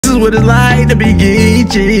is what it's like to be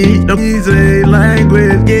Geechee. No easy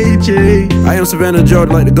language, Geechee. I am Savannah,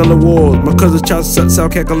 Georgia, like the Gullah Wars. My cousin Charles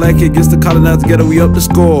South Kakalaki against the colonized together, we up the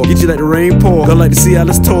score. Geechee like the rain pour, Gullah like the sea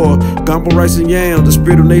Alice tour. Gumbo, rice and yam, the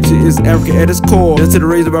spirit of nature is Africa at its core. Dance to the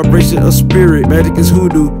raise the vibration of spirit. Magic is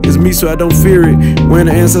hoodoo, it's me so I don't fear it. When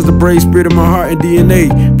the ancestor brave, spirit in my heart and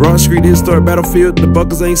DNA. Broad Street, historic battlefield, the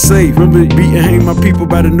buckers ain't safe. Remember beat and hang my people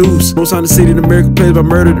by the noose. Most on the city in America plays by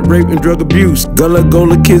murder, rape and drug abuse. Gullah,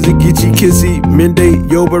 Gola, Kizzy, Geechee, Kissy, Mende,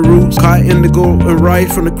 Yoba roots. Caught indigo and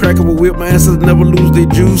rice from the crack of a whip. My ancestors never lose their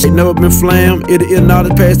juice. They never been flam. It'll not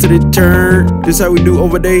pass to the turn. This how we do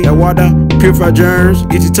over there. That water, purify germs.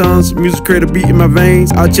 Geechee tongues, music create a beat in my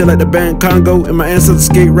veins. I chill like the band Congo in my ancestors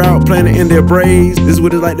skate route, planning in their braids. This is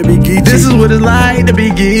what it's like to be Geechee. This is what it's like to be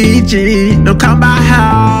Geechee. Don't come by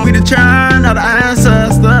how we the churn of the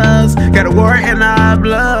ancestors. Got a war in our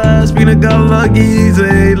blood. Speak the Gullah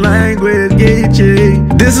Geechee language,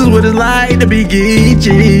 Geechee. This is what it's like to be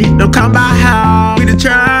Geechee. Don't come by how we the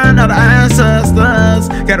churn of the ancestors.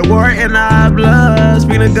 Got a war in our blood.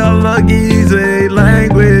 Speak the Gullah Geechee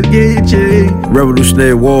language, Geechee.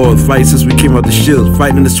 Revolutionary wars, fight since we came out the ships.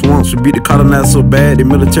 Fighting in the swamps, we beat the colonizers so bad, the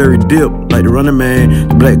military dip. Like the running man,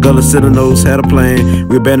 the black Gullah Sentinels had a plan.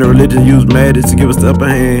 We abandoned religion, used magic to give us the upper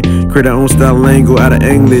hand. Create our own style lingo out of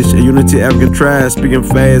English. A unity African tribe, speaking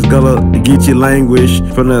fast Gullah, the Geechee language.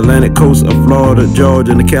 From the Atlantic coast of Florida,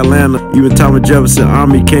 Georgia, and the Carolina. Even Thomas Jefferson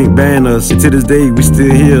army can't ban us. And to this day, we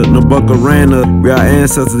still here, no bucker ran us. We our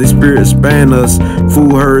ancestors, their spirit span us.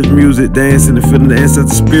 Food, herds, music, dancing, and feeling the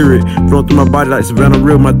ancestor spirit. Flowing through my body like Savannah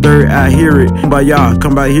real, my third eye hear it. Come by y'all,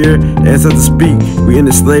 come by here, the ancestors speak. We in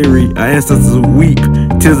the slavery, our ancestors weep.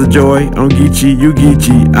 Tears of joy, I'm Geechee, you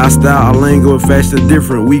Geechee. Our style, our lingo, and fashion is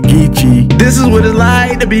different, we Geechee. This is what it's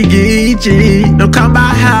like to be Geechee. Don't come by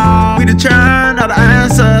how we the churn of the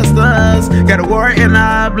ancestors. Got a war in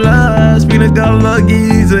our blood. Speak the Gullah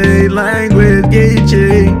Geechee language,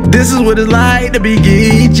 Geechee. This is what it's like to be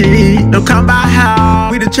Geechee. Don't come by how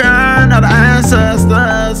we the churn of the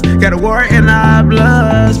ancestors. Got a war in our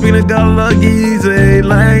blood. Speak the Gullah Geechee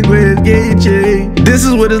language, Geechee. This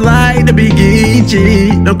is what it's like to be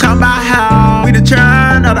Geechee. Don't come by how we the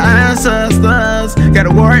churn of the ancestors. Got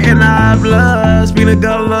a war in our blood. Speak the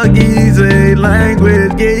Gullah Geechee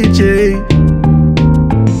language, Geechee.